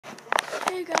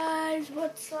Hey guys,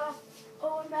 what's up?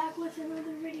 Oh, I'm back with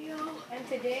another video. And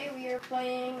today we are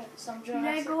playing some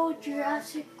Lego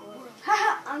Jurassic World.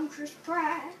 Haha, I'm Chris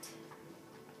Pratt.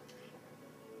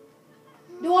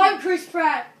 No, I'm Chris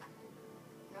Pratt.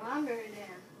 No, I'm Braeden.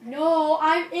 No,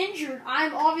 I'm injured.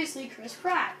 I'm obviously Chris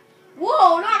Pratt.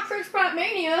 Whoa, not Chris Pratt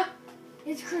Mania.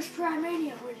 It's Chris Pratt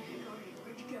Mania. Where'd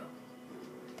you go?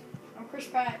 I'm Chris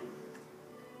Pratt.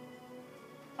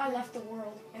 I left the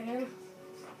world, and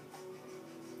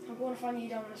I'm going to find the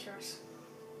Dominus.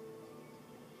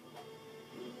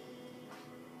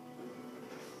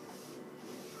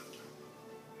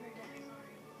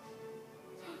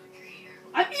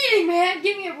 I'm eating, man.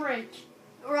 Give me a break.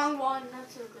 Wrong one.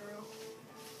 That's a girl.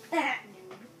 I'm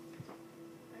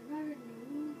not a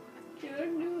noob. You're a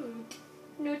noob.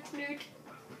 Noot, noot.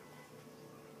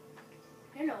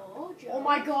 Hello, Joe. Oh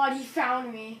my God, he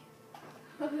found me.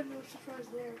 No surprise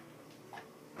there.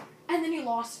 And then he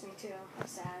lost me too. I'm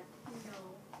sad. No.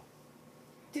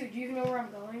 Dude, do you even know where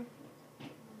I'm going?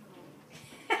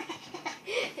 No.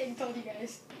 I told you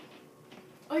guys.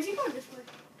 Oh, is he going this way?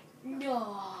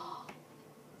 No.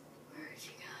 Where is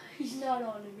he going? He's not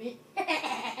on to me.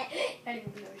 Not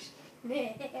even close.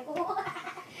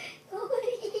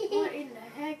 What in the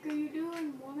heck are you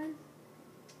doing, woman?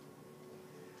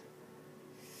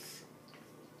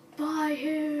 Buy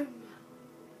him!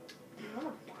 You want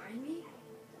to buy me?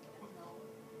 No.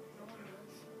 No one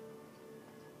does.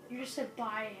 You just said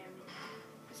buy him.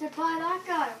 I said buy that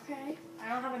guy, okay? I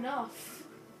don't have enough.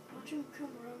 Why don't you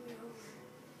come run me over?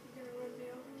 You gonna run me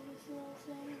over with this little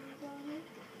thing you got me?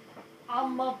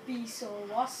 I'ma be so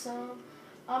awesome.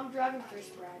 I'm driving Chris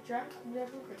Pratt.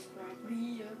 Driving Chris Pratt.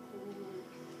 Vehicle.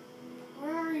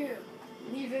 Where are you?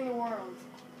 Leaving the world.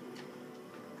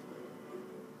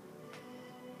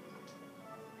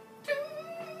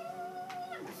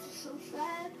 This is so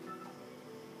sad.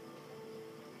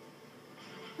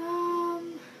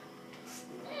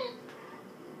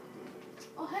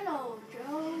 Oh, hello,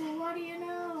 Joe. What do you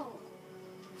know?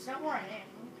 It's not where I am.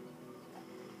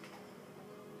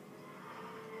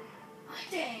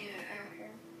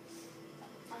 There.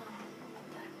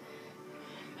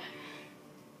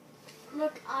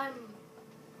 Look, I'm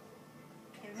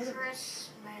Chris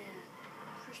Man.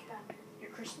 Chris Batman.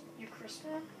 You're Chris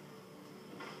Man?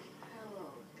 Hello,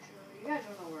 Joe. You guys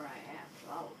don't know where I am, so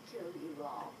I will kill you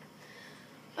all.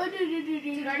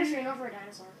 Dude, I just ran over a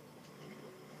dinosaur.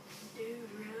 Dude,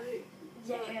 really?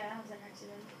 Yeah, that was an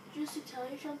accident. Just to tell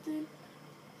you something,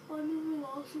 I'm a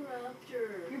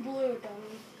velociraptor. You're blue,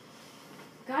 dummy.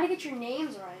 Gotta get your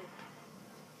names right.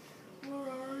 Where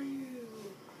are you?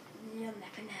 You'll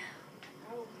never know.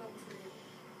 I will come for you.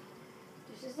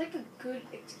 This is like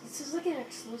this is like an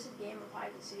exclusive game of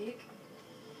hide and seek.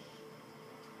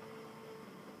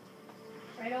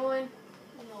 Right, Owen?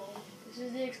 No. This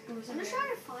is the exclusive I'm just game.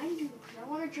 trying to find you because I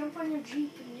want to jump on your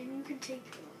Jeep and then you can take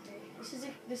me. Okay?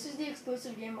 This is the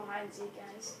exclusive game of hide and seek,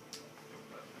 guys.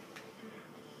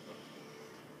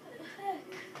 What the heck?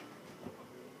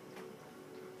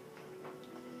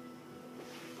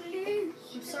 Please.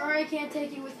 I'm sorry I can't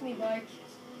take you with me, bike.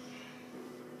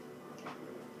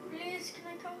 Please, can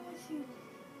I come with you?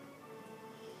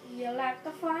 You'll have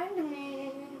to find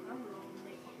me. I'm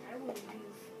lonely. I will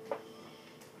leave.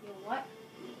 You what?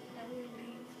 I will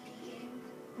leave the game.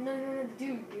 No,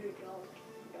 dude,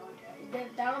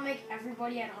 don't. That'll make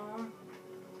everybody at home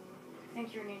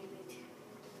think you're an idiot.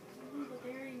 But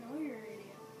they already know you're an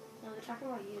idiot. No, they're talking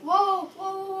about you.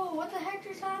 Whoa, what the heck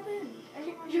just happened?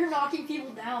 You're knocking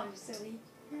people down, you silly.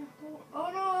 Yeah. Oh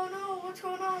no, what's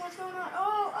going on? Oh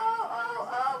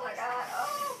my god,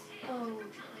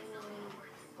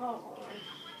 Oh.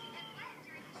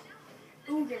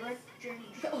 Ooh, get right,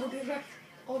 James.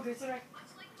 Oh, good right.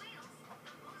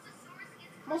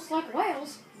 Most like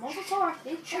whales. Mosasaurus.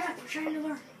 They Chat, we're trying to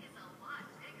learn.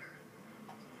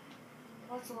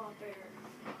 That's a lot bigger.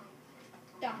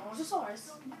 Yeah, Mosasaurus.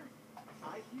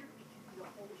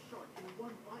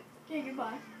 Okay,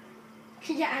 goodbye.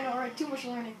 Yeah, I know, right? Too much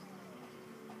learning.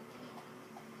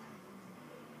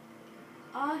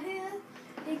 I hear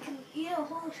they can eat a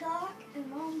whole shark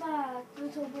and run back,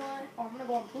 little boy. Oh, I'm gonna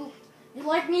go and poop. You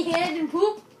like me hand and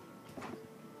poop?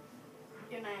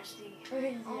 You're nasty.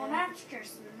 Yeah. Oh, that's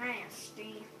just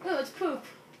nasty. No, it's poop.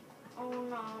 Oh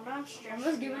no, that's just I'm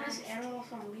just giving this nasty. animal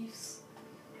some leaves.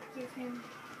 Give him.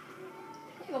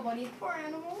 Here you go, buddy. Poor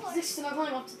animal. He's just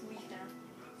snuggling up to the leaf now.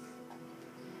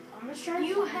 I'm just trying to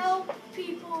You help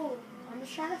people. I'm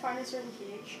just trying to find a certain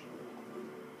cage.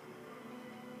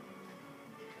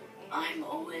 I'm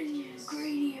Owen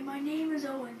Grady and my name is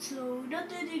Owen, so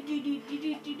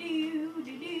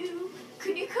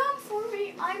could you come for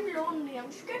me? I'm lonely.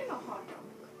 I'm just getting a hot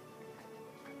dog.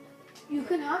 You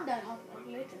can have that hot dog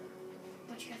later,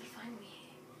 but you gotta find me.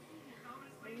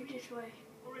 You're this way.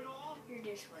 You're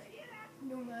this way.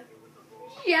 No matter.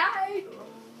 Yeah.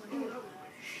 Oh my gosh.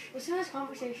 Listen to this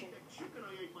conversation. Chicken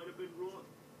I ate might have been raw.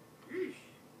 Yeesh.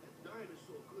 That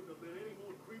dinosaur couldn't have been any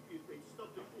more creepy if they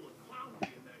stuffed it full of clown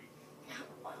DNA.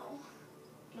 Well,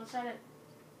 No, it's not it.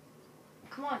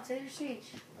 Come on, say your speech.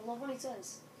 I love what he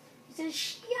says. He says,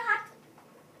 shit.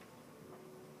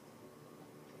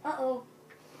 Uh-oh.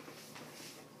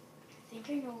 I think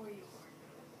I know where you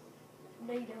are.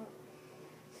 No, you don't.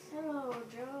 Hello,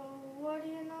 Joe. What do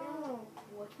you know? No.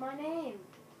 What's my name?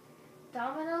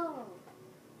 Domino.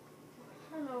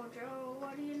 Hello, Joe.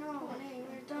 What do you know? My name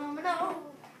is Domino.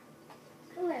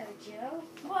 Hello, Joe.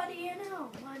 What do you know?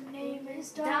 My name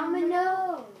is Domino.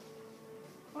 Domino.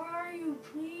 Where are you,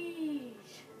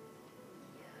 please?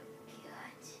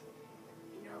 Cut.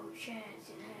 No chance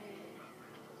in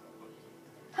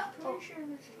hell. Pretty sure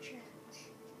there's a chance.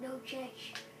 No chance.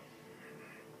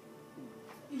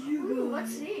 Ooh,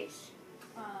 what's this?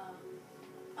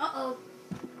 Uh-oh.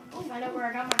 Find out where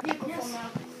I got my vehicle Yes. from now.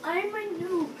 I'm a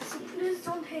noob, so please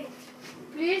don't hate.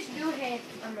 Please do hate.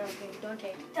 I'm not okay. Don't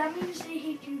hate. That means they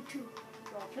hate you too.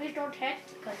 Well, please don't hate,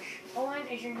 because Owen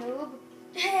is your noob.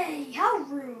 Hey, how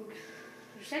rude.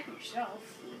 You said it yourself.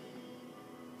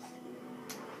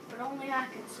 But only I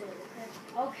can say it,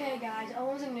 okay? Okay, guys,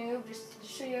 Owen's a noob. Just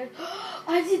so you guys.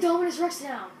 I have the Dominus Rex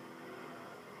now.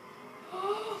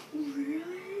 Really?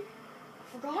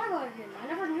 I forgot about it. I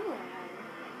never knew I had it.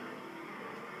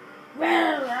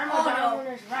 Well, I'm a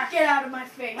Dominus Rex. Get out of my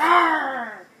face.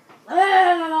 Are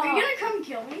Are you gonna come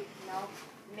kill me? No,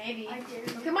 maybe. I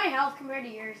did. Look at my health compared to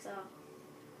yours, though.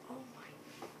 Oh my.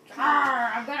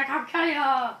 I'm gonna come kill you.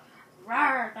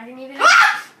 I can even.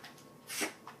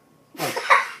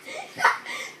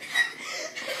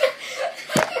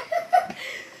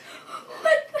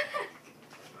 What the heck?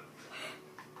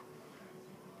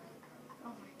 Oh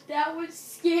my. That was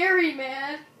scary,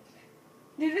 man.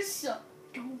 Dude, this is so.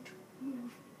 Don't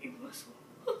move a muscle.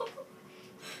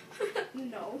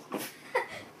 No.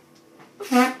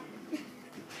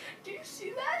 Do you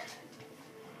see that?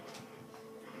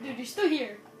 Dude, you're still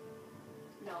here.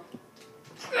 No.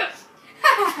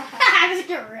 That's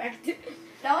correct.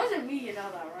 That wasn't me, you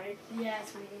know that, right? Yeah,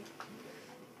 it's me.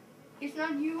 It's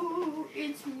not you,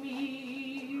 it's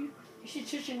me. You should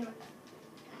touch your.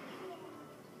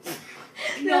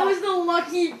 That No. was the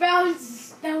lucky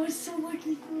bounce. That was so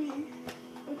lucky for me.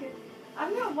 Okay.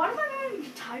 What am I going to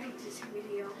title this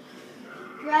video?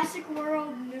 Jurassic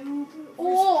World Noob. versus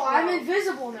Oh, I'm Pro.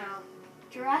 invisible now.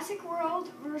 Jurassic World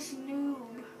versus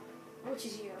Noob. Which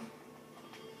is you.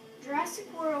 Jurassic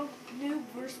World Noob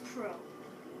versus Pro.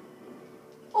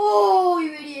 Oh,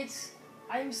 you idiots.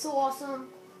 I'm so awesome.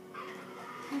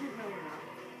 No, you're not.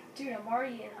 Dude, I'm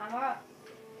already in. I'm up.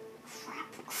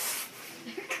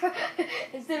 Crap.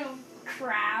 Instead of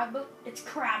crab, it's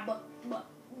crab. I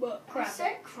Crab.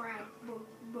 said crab.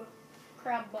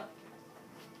 Crab.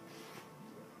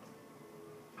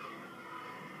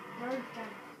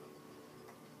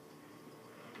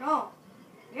 No.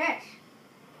 Yes.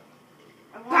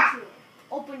 I want Bah! to.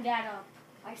 Open that up.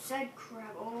 I said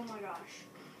crab. Oh my gosh.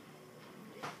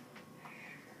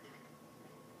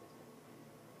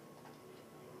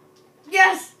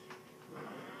 Yes.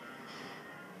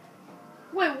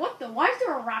 Wait, what the? Why is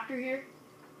there a raptor here?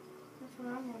 That's what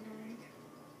I'm wondering.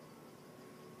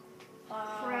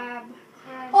 Crab.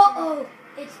 Crab. Uh-oh.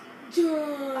 It's.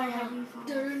 I have you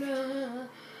followed.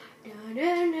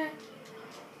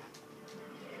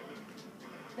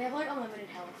 They have like unlimited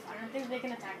health. I don't think they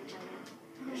can attack each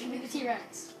other. It should be the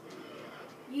T-Rex.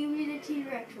 You be the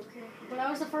T-Rex, okay? But I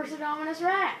was the first Indominus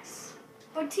Rex.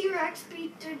 But T-Rex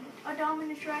beat the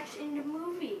Indominus Rex in the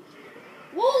movie.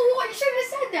 Whoa, you should have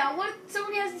said that. What?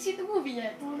 Somebody hasn't seen the movie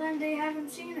yet. Well, then they haven't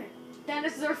seen it. Then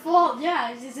it's their fault.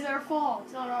 Yeah, it's their fault.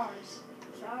 It's not ours.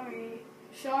 Sorry.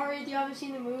 Sorry if you haven't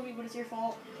seen the movie, but it's your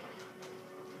fault.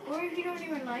 Or if you don't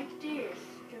even like this,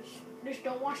 Just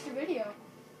don't watch the video.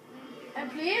 And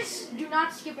please do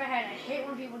not skip ahead. I hate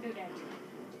when people do that.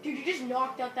 Dude, you just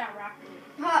knocked out that raptor.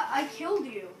 I killed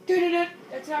you. Dude,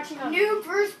 that's actually not Noob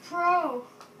versus Pro.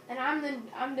 And I'm the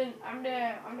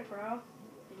pro. And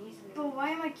he's the But why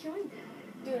am I killing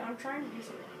you? Dude, I'm trying to do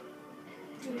something.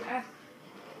 Dude,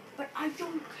 but I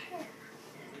don't care.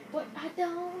 But I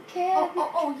don't care.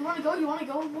 Oh, you wanna go? You wanna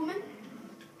go, woman?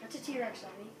 That's a T-Rex,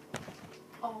 Sonny.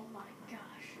 Oh my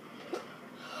gosh.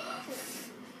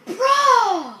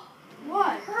 Bro!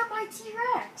 What? Hurt my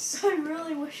T-Rex. I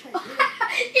really wish I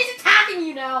did. He's attacking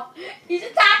you now. He's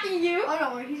attacking you. Oh,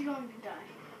 don't worry, he's going to die.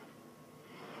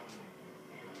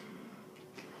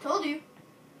 Told you.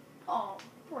 Oh,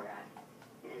 poor guy.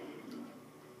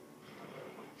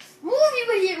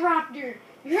 idiot raptor.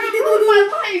 You're gonna ruin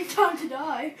my life. Time to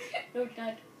die. No,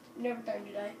 Dad. Never time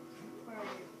to die. Where are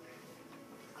you?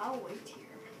 I'll wait here.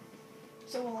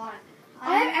 So will I.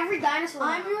 I have every dinosaur.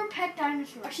 I'm now. your pet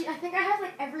dinosaur. Actually, I think I have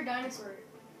like every dinosaur.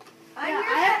 I'm Yeah, your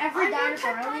I have every I'm your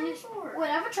dinosaur. pet I only need- dinosaur. Wait,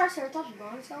 I have a Triceratops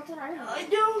bone skeleton. I don't know. I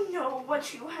don't know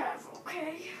what you have,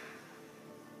 okay?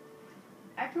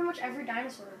 I have pretty much every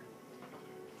dinosaur.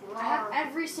 I have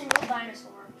every single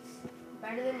dinosaur.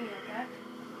 Better than me, okay?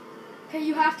 Okay,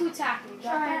 you have to attack me. Got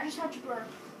Sorry, I that? just had to burp.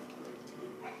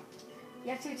 You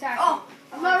have to attack Oh, me.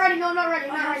 I'm not ready. No, I'm not ready.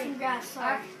 I'm I not have ready. some gas.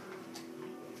 Sorry.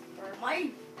 My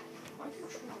My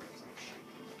controller is like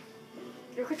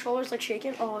shaking. Your controller's like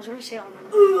shaking. Oh, I was gonna sit on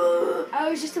them. I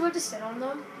was just about to sit on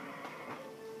them.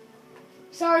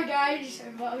 Sorry, guys.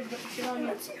 I was about to sit on you.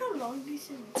 Let's see how long these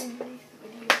videos.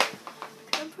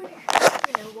 I'm pretty sure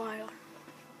it's been a while.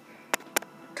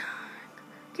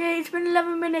 Okay, it's been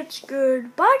 11 minutes.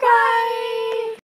 Goodbye, guys.